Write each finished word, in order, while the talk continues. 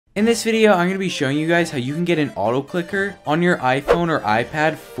In this video, I'm going to be showing you guys how you can get an auto clicker on your iPhone or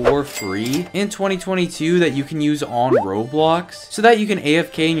iPad for free in 2022 that you can use on Roblox so that you can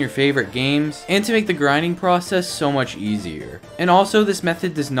AFK in your favorite games and to make the grinding process so much easier. And also, this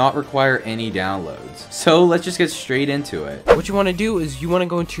method does not require any downloads. So let's just get straight into it. What you want to do is you want to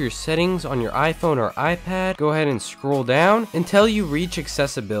go into your settings on your iPhone or iPad, go ahead and scroll down until you reach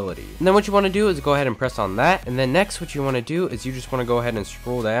accessibility. And then what you want to do is go ahead and press on that. And then next what you want to do is you just want to go ahead and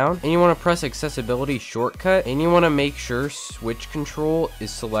scroll down. And you want to press accessibility shortcut, and you want to make sure switch control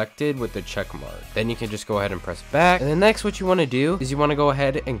is selected with the check mark. Then you can just go ahead and press back. And then next what you want to do is you want to go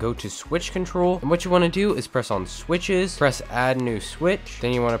ahead and go to switch control, and what you want to do is press on switches, press add new switch,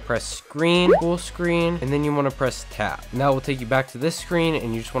 then you want to press screen, full screen, and then you want to press tap. Now it will take you back to this screen,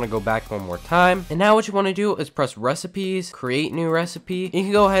 and you just want to go back one more time. And now what you want to do is press recipes, create new recipe. You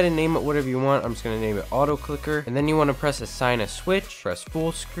can go ahead and name it whatever you want. I'm just going to name it auto clicker, and then you want to press assign a switch, press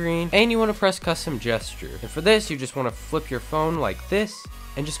full screen, and you want to press custom gesture. And for this, you just want to flip your phone like this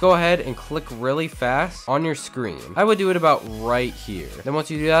and just go ahead and click really fast on your screen. I would do it about right here. Then once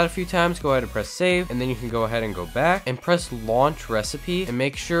you do that a few times, go ahead and press save, and then you can go ahead and go back and press launch recipe and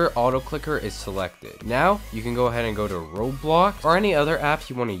make sure auto clicker is selected. Now you can go ahead and go to Roblox or any other app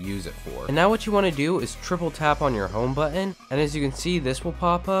you want to use it for. And now what you want to do is triple tap on your home button, and as you can see, this will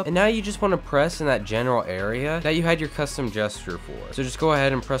pop up. And now you just want to press in that general area that you had your custom gesture for. So just go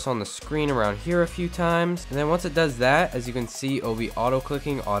ahead and press on the screen around here a few times, and then once it does that, as you can see, it'll be auto clicking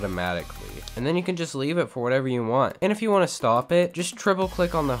automatically, and then you can just leave it for whatever you want. And if you want to stop it, just triple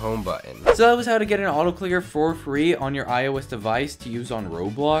click on the home button. So that was how to get an auto clicker for free on your iOS device to use on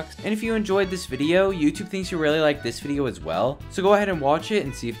Roblox. And if you enjoyed this video, YouTube thinks you really like this video as well, so go ahead and watch it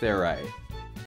and see if they're right.